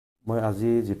মই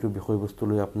আজি যেটো বিষয়বস্তু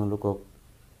লৈ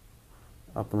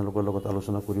আপোনালোকৰ লগত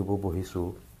আলোচনা কৰিব বহিছোঁ,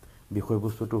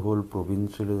 বিষয়বস্তুটো হ'ল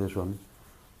প্ৰভিন্সিয়েলাইজেশ্যন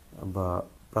বা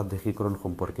প্ৰাদেশিকৰণ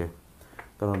সম্পৰ্কে।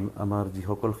 কাৰণ আমাৰ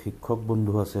যিসকল শিক্ষক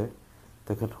বন্ধু আছে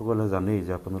তেখেতসকলে জানেই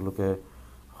যে আপোনালোকে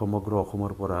সমগ্ৰ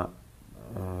অসমৰ পৰা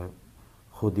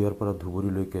শদিয়াৰ পৰা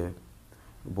ধুবুৰীলৈকে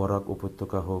বৰাক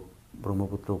উপত্যকা হওক,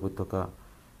 ব্ৰহ্মপুত্ৰ উপত্যকা,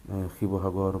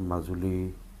 শিৱসাগৰ, মাজুলী,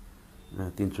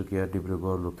 তিনিচুকীয়া,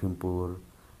 ডিব্ৰুগড়, লখিমপুৰ,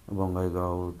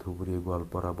 বঙাইগাঁও, ধুবুৰী,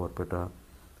 গোৱালপাৰা, বৰপেটা,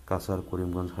 কাছাৰ,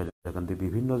 কৰিমগঞ্জ, হাইলাকান্দি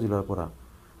বিভিন্ন জিলাৰ পৰা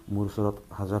মোৰ ওচৰত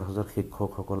হাজাৰ হাজাৰ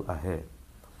শিক্ষকসকল আহে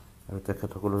আৰু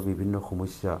তেখেতসকলৰ বিভিন্ন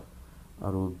সমস্যা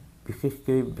আৰু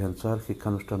বিশেষকৈ ভেঞ্চাৰ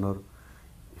শিক্ষানুষ্ঠানৰ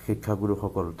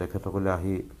শিক্ষাগুৰুসকল তেখেতসকলে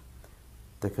আহি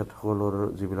তেখেতসকলৰ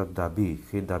যিবিলাক দাবী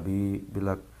সেই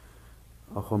দাবীবিলাক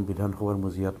অসম বিধানসভাৰ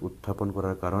মজিয়াত উত্থাপন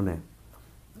কৰাৰ কাৰণে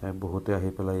বহুতে আহি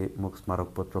পেলাই মোক স্মাৰক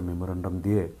পত্ৰ মেমৰেণ্ডাম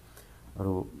দিয়ে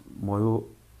আৰু ময়ো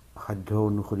সাধ্য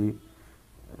অনুসৰি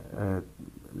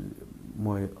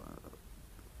মই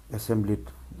এছেম্বলিত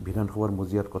বিধানসভাৰ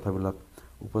মজিয়াত কথাবিলাক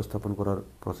উপস্থাপন কৰাৰ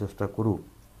প্ৰচেষ্টা কৰোঁ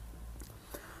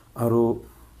আৰু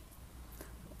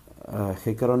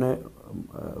সেইকাৰণে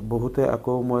বহুতে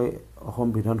আকৌ মই অসম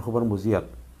বিধানসভাৰ মজিয়াত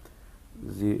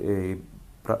যি এই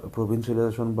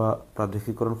প্ৰভিন্সিয়েলাইজেশ্যন বা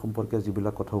প্ৰাদেশিকৰণ সম্পৰ্কে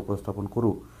যিবিলাক কথা উপস্থাপন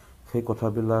কৰোঁ সেই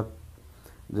কথাবিলাক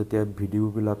যেতিয়া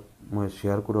ভিডিঅ'বিলাক মই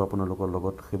শ্বেয়াৰ কৰোঁ আপোনালোকৰ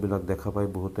লগত, সেইবিলাক দেখা পাই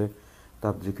বহুতে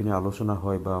তাত যিখিনি আলোচনা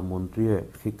হয় বা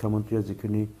শিক্ষামন্ত্ৰীয়ে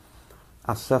যিখিনি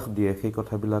আশ্বাস দিয়ে সেই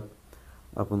কথাবিলাক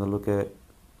আপোনালোকে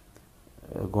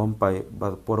গম পায় বা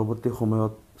পৰৱৰ্তী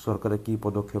সময়ত চৰকাৰে কি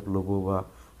পদক্ষেপ ল'ব বা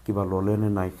কিবা ল'লে নে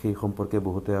নাই সেই সম্পৰ্কে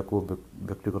বহুতে আকৌ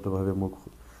ব্যক্তিগতভাৱে মোক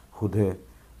সোধে,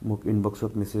 মোক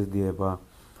ইনবক্সত মেছেজ দিয়ে বা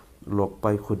লগ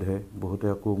পাই সোধে, বহুতে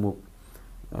আকৌ মোক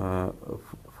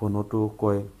ফোনতো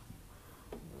কয়।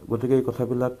 গতিকে এই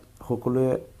কথাবিলাক সকলোৱে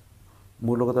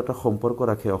মোৰ লগত এটা সম্পৰ্ক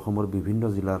ৰাখে অসমৰ বিভিন্ন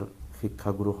জিলাৰ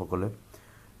শিক্ষাগুৰুসকলে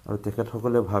আৰু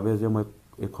তেখেতসকলে ভাবে যে মই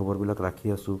এই খবৰবিলাক ৰাখি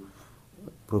আছোঁ,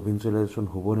 প্ৰভিন্সিয়েলাইজেশ্যন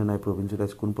হ'ব নে নাই,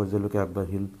 প্ৰভিন্সিয়েলাইজ কোন পৰ্যায়লৈকে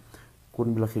আগবাঢ়িল,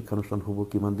 কোনবিলাক শিক্ষানুষ্ঠান হ'ব,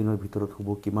 কিমান দিনৰ ভিতৰত হ'ব,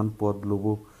 কিমান পদ ল'ব,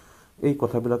 এই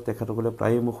কথাবিলাক তেখেতসকলে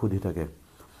প্ৰায়ে মোক সুধি থাকে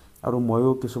আৰু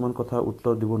ময়ো কিছুমান কথা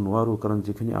উত্তৰ দিব নোৱাৰোঁ কাৰণ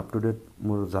যিখিনি আপ টু ডেট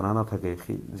মোৰ জনা নাথাকে,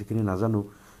 যিখিনি নাজানো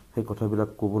সেই কথাবিলাক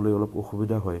ক'বলৈ অলপ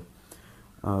অসুবিধা হয়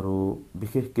আৰু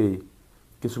বিশেষকৈ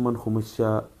কিছুমান সমস্যা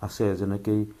আছে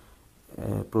যেনেকৈ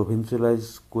প্ৰভিন্সিয়েলাইজ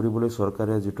কৰিবলৈ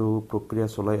চৰকাৰে যিটো প্ৰক্ৰিয়া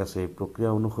চলাই আছে এই প্ৰক্ৰিয়া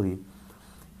অনুসৰি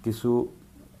কিছু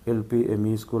LP,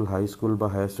 ME স্কুল, হাই স্কুল বা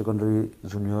হায়াৰ ছেকেণ্ডেৰী,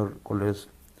 জুনিয়ৰ কলেজ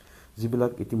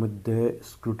যিবিলাক ইতিমধ্যে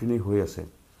স্ক্ৰুটিনি হৈ আছে,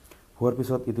 হোৱাৰ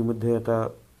পিছত ইতিমধ্যে এটা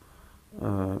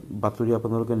বাতৰি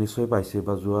আপোনালোকে নিশ্চয় পাইছে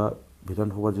বা যোৱা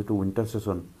বিধানসভাৰ যিটো উইণ্টাৰ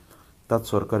ছেছন তাত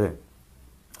চৰকাৰে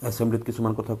এছেম্বলিত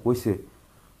কিছুমান কথা কৈছে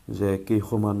যে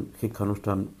কেইখনমান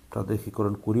শিক্ষানুষ্ঠান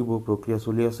প্ৰাদেশিকৰণ কৰিব, প্ৰক্ৰিয়া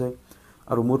চলি আছে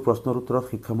আৰু মোৰ প্ৰশ্নৰ উত্তৰত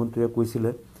শিক্ষামন্ত্ৰীয়ে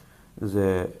কৈছিলে যে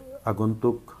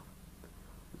আগন্তুক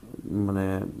মানে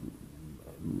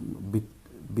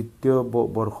বিত্তীয়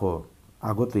বৰ্ষ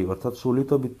আগতেই অৰ্থাৎ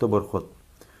চলিত বিত্ত বৰ্ষত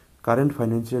কাৰেণ্ট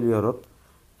ফাইনেন্সিয়েল ইয়াৰত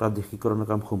প্ৰাদেশিকৰণৰ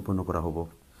কাম সম্পূৰ্ণ কৰা হ'ব।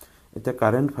 এতিয়া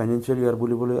কাৰেণ্ট ফাইনেন্সিয়েল ইয়াৰ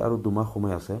বুলিবলৈ আৰু 2 মাহ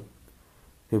সময় আছে,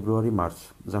 ফেব্ৰুৱাৰী, মাৰ্চ,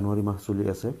 জানুৱাৰী মাহ চলি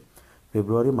আছে,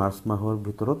 ফেব্ৰুৱাৰী, মাৰ্চ মাহৰ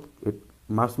ভিতৰত,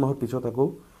 মাৰ্চ মাহৰ পিছত আকৌ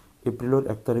এপ্ৰিলৰ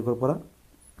 1 তাৰিখৰ পৰা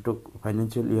এইটো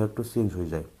ফাইনেন্সিয়েল ইয়াৰটো চেঞ্জ হৈ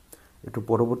যায়, এইটো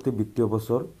পৰৱৰ্তী বিত্তীয়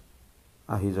বছৰ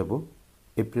আহি যাব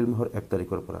এপ্ৰিল মাহৰ 1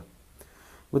 তাৰিখৰ পৰা।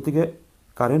 গতিকে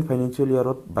কাৰেণ্ট ফাইনেন্সিয়েল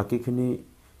ইয়াৰত বাকীখিনি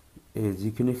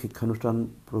যিখিনি শিক্ষানুষ্ঠান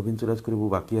প্ৰভিন্সিয়েলাইজ কৰিব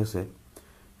বাকী আছে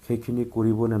সেইখিনি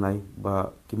কৰিব নে নাই বা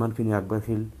কিমানখিনি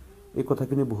আগবাঢ়িল এই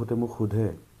কথাখিনি বহুতে মোক সোধে,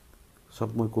 চব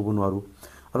মই ক'ব নোৱাৰোঁ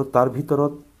আৰু তাৰ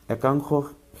ভিতৰত একাংশ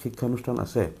শিক্ষানুষ্ঠান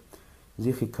আছে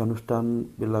যি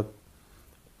শিক্ষানুষ্ঠানবিলাক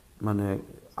মানে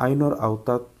আইনৰ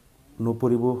আওতাত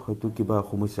নপৰিব, হয়তো কিবা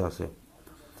সমস্যা আছে।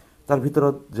 তাৰ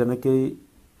ভিতৰত যেনেকৈ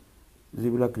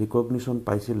যিবিলাক ৰিকগনিশ্যন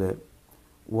পাইছিলে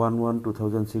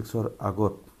 1/1/2006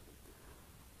 আগত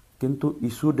কিন্তু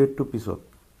ইছ্যু ডেটটো পিছত,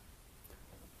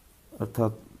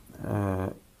 অৰ্থাৎ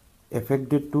এফেক্ট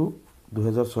ডেটটো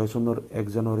 2006 চনৰ 1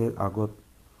 জানুৱাৰীৰ আগত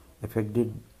এফেক্ট ডেট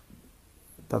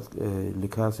তাত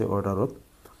লিখা আছে অৰ্ডাৰত,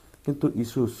 কিন্তু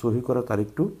ইছ্যু চহী কৰা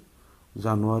তাৰিখটো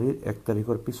জানুৱাৰীৰ 1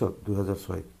 তাৰিখৰ পিছত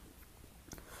 2006।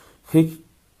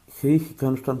 সেই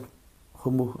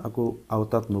শিক্ষানুষ্ঠানসমূহ আকৌ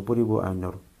আওতাত নপৰিব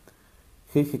আইনৰ,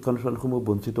 সেই শিক্ষানুষ্ঠানসমূহ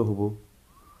বঞ্চিত হ'ব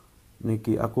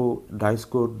নেকি? আকৌ ডাইচ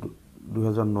কোড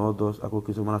 2009-10 আকৌ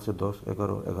কিছুমান আছে, 10,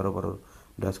 11, 11-12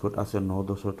 ডাইচ কোড আছে,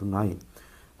 9-10ৰটো নাই।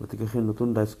 গতিকে সেই নতুন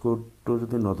ডাইচ কোডটো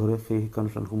যদি নধৰে সেই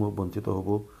শিক্ষানুষ্ঠানসমূহ বঞ্চিত হ'ব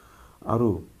আৰু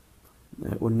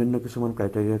অন্যান্য কিছুমান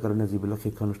ক্ৰাইটেৰিয়াৰ কাৰণে যিবিলাক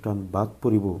শিক্ষানুষ্ঠান বাদ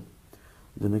পৰিব,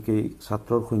 যেনেকৈ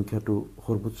ছাত্ৰৰ সংখ্যাটো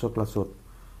সৰ্বোচ্চ ক্লাছত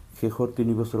শেষৰ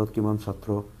 3 বছৰত কিমান ছাত্ৰ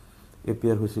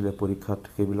এপিয়াৰ হৈছিলে পৰীক্ষাত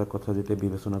সেইবিলাক কথা যেতিয়া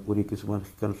বিবেচনা কৰি কিছুমান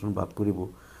শিক্ষানুষ্ঠান বাদ পৰিব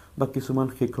বা কিছুমান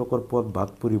শিক্ষকৰ পদ বাদ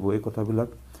পৰিব, এই কথাবিলাক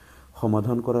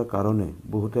সমাধান কৰাৰ কাৰণে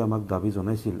বহুতে আমাক দাবী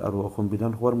জনাইছিল। আৰু অসম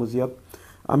বিধানসভাৰ মজিয়াত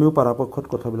আমিও পৰাপক্ষত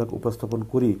কথাবিলাক উপস্থাপন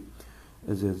কৰি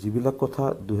যে যিবিলাক কথা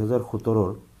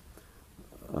 2017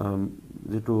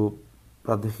 যিটো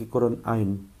প্ৰাদেশিকৰণ আইন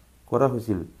কৰা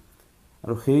হৈছিল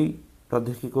আৰু সেই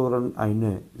প্ৰাদেশিকৰণ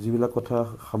আইনে যিবিলাক কথা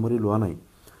সামৰি লোৱা নাই,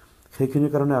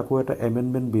 সেইখিনিৰ কাৰণে আকৌ এটা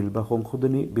এমেণ্ডমেণ্ট বিল বা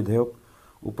সংশোধনী বিধেয়ক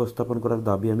উপস্থাপন কৰাৰ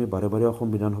দাবী আমি বাৰে বাৰে অসম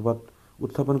বিধানসভাত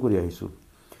উত্থাপন কৰি আহিছোঁ।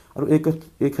 আৰু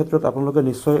এই ক্ষেত্ৰত আপোনালোকে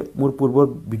নিশ্চয় মোৰ পূৰ্বৰ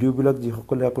ভিডিঅ'বিলাক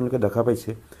যিসকলে আপোনালোকে দেখা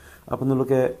পাইছে,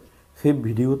 আপোনালোকে সেই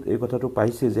ভিডিঅ'ত এই কথাটো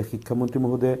পাইছে যে শিক্ষামন্ত্ৰী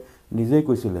মহোদয়ে নিজেই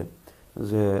কৈছিলে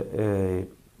যে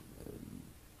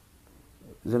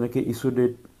যেনেকৈ ইছ্যু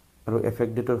ডেট আৰু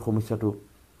এফেক্ট ডেটৰ সমস্যাটো,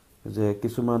 যে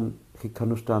কিছুমান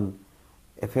শিক্ষানুষ্ঠান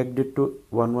এফেক্ট ডেটটো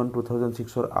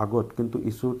 1/1/2006 আগত, কিন্তু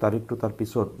ইছ্যুৰ তাৰিখটো তাৰ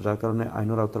পিছত, যাৰ কাৰণে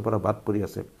আইনৰ আওতাৰ পৰা বাদ পৰি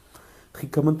আছে।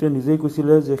 শিক্ষামন্ত্ৰীয়ে নিজেই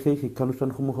কৈছিলে যে সেই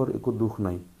শিক্ষানুষ্ঠানসমূহৰ একো দোষ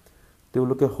নাই,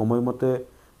 তেওঁলোকে সময়মতে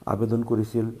আবেদন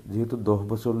কৰিছিল। যিহেতু 10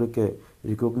 বছৰলৈকে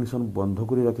ৰিকগনিশ্যন বন্ধ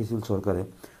কৰি ৰাখিছিল চৰকাৰে,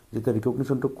 যেতিয়া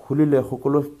ৰিকগনিশ্যনটো খুলিলে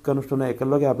সকলো শিক্ষানুষ্ঠানে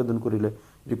একেলগে আবেদন কৰিলে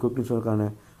ৰিকগনিশ্যনৰ কাৰণে,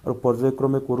 আৰু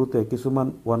পৰ্যায়ক্ৰমে কৰোঁতে কিছুমান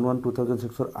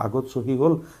 1/1/2006 আগত চহী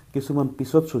হ'ল, কিছুমান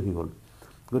পিছত চহী হ'ল।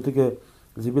 গতিকে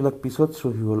যিবিলাক পিছত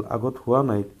চহী হ'ল, আগত হোৱা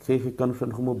নাই, সেই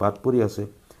শিক্ষানুষ্ঠানসমূহ বাদ পৰি আছে।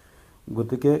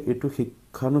 গতিকে এইটো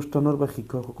শিক্ষানুষ্ঠানৰ বা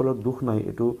শিক্ষকসকলৰ দোষ নাই,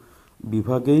 এইটো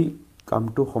বিভাগেই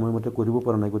কামটো সময়মতে কৰিব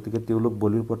পৰা নাই। গতিকে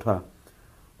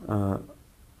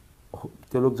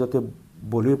তেওঁলোক যাতে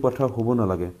বলিৰ পঠা হ'ব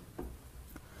নালাগে,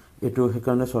 এইটো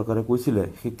সেইকাৰণে চৰকাৰে কৈছিলে।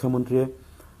 শিক্ষামন্ত্ৰীয়ে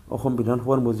অসম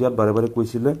বিধানসভাৰ মজিয়াত বাৰে বাৰে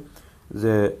কৈছিলে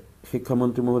যে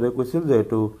শিক্ষামন্ত্ৰী মহোদয়ে কৈছিল যে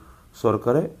এইটো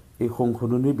চৰকাৰে এই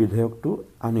সংশোধনী বিধেয়কটো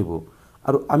আনিব।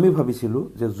 আৰু আমি ভাবিছিলোঁ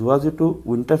যে যোৱা যিটো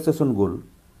উইণ্টাৰ ছেশ্যন গ'ল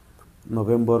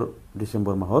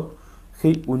নৱেম্বৰ-ডিচেম্বৰ মাহত,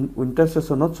 সেই উইণ্টাৰ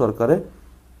ছেশ্যনত চৰকাৰে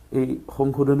এই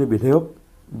সংশোধনী বিধেয়ক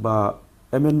বা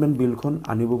এমেণ্ডমেণ্ট বিলখন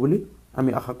আনিব বুলি আমি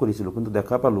আশা কৰিছিলোঁ। কিন্তু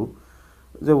দেখা পালোঁ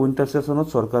যে উইণ্টাৰ ছেশ্যনত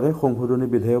চৰকাৰে সংশোধনী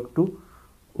বিধেয়কটো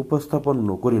উপস্থাপন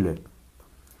নকৰিলে।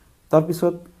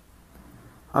 তাৰপিছত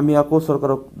আমি আকৌ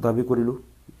চৰকাৰক দাবী কৰিলোঁ,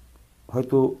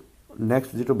 হয়তো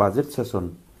নেক্সট যিটো বাজেট ছেশ্যন,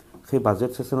 সেই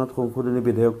বাজেট ছেশ্যনত সংশোধনী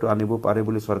বিধেয়কটো আনিব পাৰে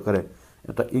বুলি চৰকাৰে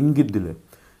এটা ইংগিত দিলে।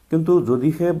 কিন্তু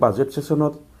যদিহে বাজেট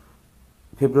ছেশ্যনত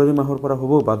ফেব্ৰুৱাৰী মাহৰ পৰা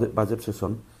হ'ব বাজেট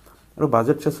ছেশ্যন, আৰু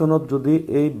বাজেট ছেশ্যনত যদি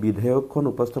এই বিধেয়কখন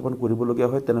উপস্থাপন কৰিবলগীয়া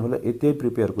হয়, তেনেহ'লে এতিয়াই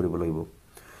প্ৰিপেয়াৰ কৰিব লাগিব।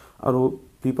 আৰু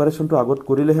প্ৰিপাৰেশ্যনটো আগত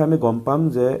কৰিলেহে আমি গম পাম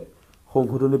যে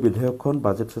সংশোধনী বিধেয়কখন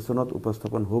বাজেট ছেশ্যনত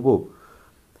উপস্থাপন হ'ব।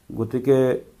 গতিকে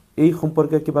এই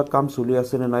সম্পৰ্কে কিবা কাম চলি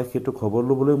আছে নে নাই, সেইটো খবৰ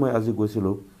ল'বলৈ মই আজি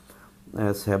গৈছিলোঁ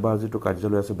ছেবাৰ যিটো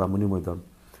কাৰ্যালয় আছে বামুণী মৈদাম,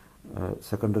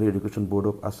 secondary education board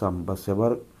of Assam বা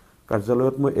ছেবাৰ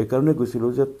কাৰ্যালয়ত মই এইকাৰণে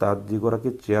গৈছিলোঁ যে তাত যিগৰাকী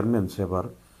চেয়াৰমেন ছেবাৰ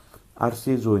RC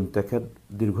জৈন, তেখেত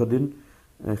দীৰ্ঘদিন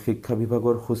শিক্ষা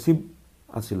বিভাগৰ সচিব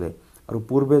আছিলে। আৰু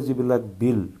পূৰ্বে যিবিলাক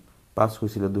বিল পাছ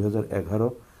হৈছিলে 2011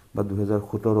 বা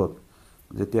 2017,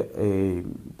 যেতিয়া এই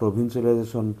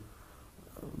প্ৰভিঞ্চিয়েলাইজেশ্যন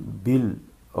বিল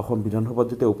অসম বিধানসভাত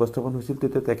যেতিয়া উপস্থাপন হৈছিল,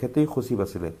 তেতিয়া তেখেতেই সচিব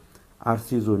আছিলে RC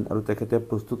জৈন, আৰু তেখেতে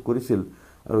প্ৰস্তুত কৰিছিল,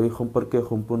 আৰু এই সম্পৰ্কে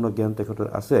সম্পূৰ্ণ জ্ঞান তেখেতৰ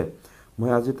আছে। মই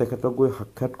আজি তেখেতক গৈ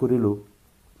সাক্ষাৎ কৰিলোঁ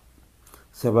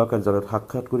ছেবা কাৰ্যালয়ত।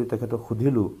 সাক্ষাৎ কৰি তেখেতক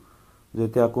সুধিলোঁ যে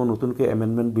এতিয়া আকৌ নতুনকৈ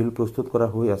এমেণ্ডমেণ্ট বিল প্ৰস্তুত কৰা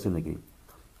হৈ আছে নেকি।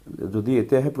 যদি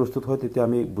এতিয়াহে প্ৰস্তুত হয়, তেতিয়া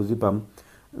আমি বুজি পাম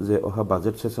যে অহা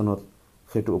বাজেট ছেশ্যনত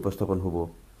সেইটো উপস্থাপন হ'ব।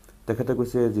 তেখেতে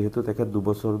কৈছে যিহেতু তেখেত 2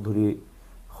 বছৰ ধৰি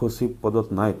সচিব পদত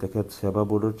নাই, তেখেত ছেবা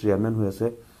বৰ্ডৰ চেয়াৰমেন হৈ আছে,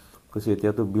 কৈছে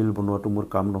এতিয়াতো বিল বনোৱাটো মোৰ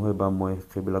কাম নহয় বা মই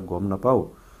সেইবিলাক গম নাপাওঁ।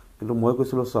 কিন্তু মই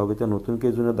কৈছিলোঁ চাওক, এতিয়া নতুনকৈ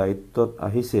যোনে দায়িত্বত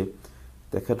আহিছে,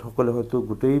 তেখেতসকলে হয়তো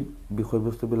গোটেই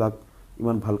বিষয়বস্তুবিলাক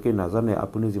ইমান ভালকৈ নাজানে,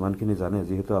 আপুনি যিমানখিনি জানে।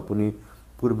 যিহেতু আপুনি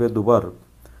পূৰ্বে দুবাৰ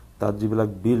তাত যিবিলাক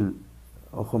বিল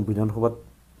অসম বিধানসভাত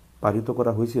পাৰিত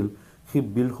কৰা হৈছিল, সেই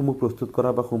বিলসমূহ প্ৰস্তুত কৰা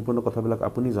বা সম্পূৰ্ণ কথাবিলাক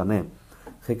আপুনি জানে।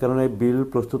 সেইকাৰণে বিল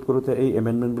প্ৰস্তুত কৰোঁতে এই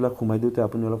এমেণ্ডমেণ্টবিলাক সোমাই দিওঁতে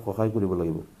আপুনি অলপ সহায় কৰিব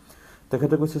লাগিব।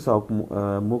 তেখেতে কৈছে চাওক,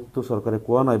 মোকতো চৰকাৰে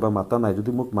কোৱা নাই বা মাতা নাই,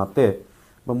 যদি মোক মাতে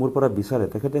বা মোৰ পৰা বিচাৰে,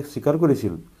 তেখেতে স্বীকাৰ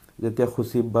কৰিছিল যেতিয়া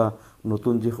সচিব বা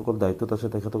নতুন যিসকল দায়িত্বত আছে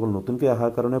তেখেতসকল নতুনকৈ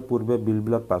অহাৰ কাৰণে পূৰ্বে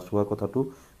বিলবিলাক পাছ হোৱাৰ কথাটো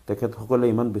তেখেতসকলে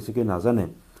ইমান বেছিকৈ নাজানে।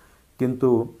 কিন্তু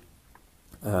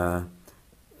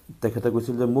তেখেতে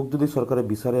কৈছিল যে মোক যদি চৰকাৰে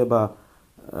বিচাৰে বা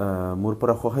মোৰ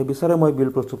পৰা সহায় বিচাৰে, মই বিল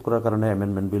প্ৰস্তুত কৰাৰ কাৰণে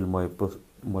এমেণ্ডমেণ্ট বিল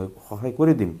মই সহায়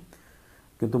কৰি দিম।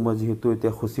 কিন্তু মই যিহেতু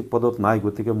এতিয়া সচিব পদত নাই,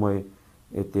 গতিকে মই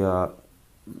এতিয়া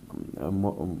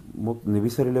মোক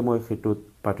নিবিচাৰিলে মই সেইটোত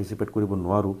পাৰ্টিচিপেট কৰিব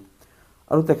নোৱাৰোঁ।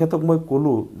 আৰু তেখেতক মই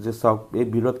ক'লোঁ যে চাওক, এই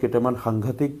বিলত কেইটামান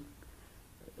সাংঘাতিক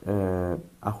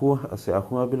আঁসোৱাহ আছে।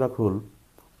 আঁসোৱাহবিলাক হ'ল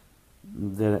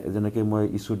যেনেকৈ মই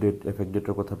ইছ্যু ডেট, এফেক্ট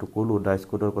ডেটৰ কথাটো ক'লোঁ, ডাইচ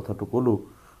কোডৰ কথাটো ক'লোঁ,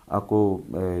 আকৌ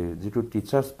যিটো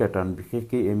টিচাৰ্ছ পেটাৰ্ণ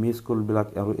বিশেষকৈ এম ই স্কুলবিলাক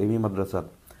আৰু এম ই মাদ্ৰাছাত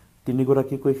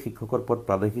 3গৰাকীকৈ শিক্ষকৰ পদ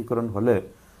প্ৰাদেশিকৰণ হ'লে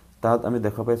তাত আমি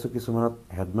দেখা পাইছোঁ কিছুমানত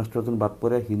হেডমাষ্টাৰজন বাদ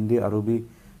পৰে, হিন্দী আৰবী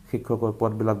শিক্ষকৰ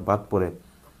পদবিলাক বাদ পৰে।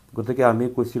 গতিকে আমি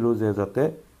কৈছিলোঁ যে যাতে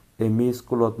এম ই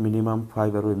স্কুলত মিনিমাম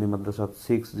 5 আৰু এম ই মাদ্ৰাছাত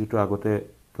 6 যিটো আগতে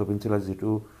প্ৰভিঞ্চিয়েলাইজ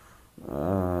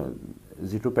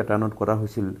যিটো পেটাৰ্ণত কৰা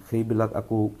হৈছিল সেইবিলাক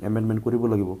আকৌ এমেণ্ডমেণ্ট কৰিব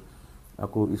লাগিব।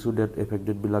 আকৌ ইছ্যু ডেট এফেক্ট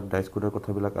ডেটবিলাক ডাইচ কোডৰ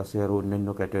কথাবিলাক আছে আৰু অন্যান্য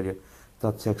ক্ৰাইটেৰিয়া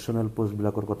তাত ছেকশ্যনেল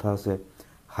পষ্টবিলাকৰ কথা আছে।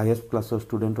 হায়েষ্ট ক্লাছৰ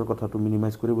ষ্টুডেণ্টৰ কথাটো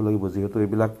মিনিমাইজ কৰিব লাগিব, যিহেতু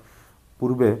এইবিলাক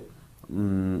পূৰ্বে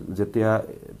যেতিয়া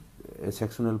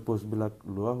ছেকশ্যনেল পষ্টবিলাক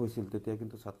লোৱা হৈছিল তেতিয়া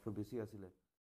কিন্তু ছাত্ৰ বেছি আছিলে।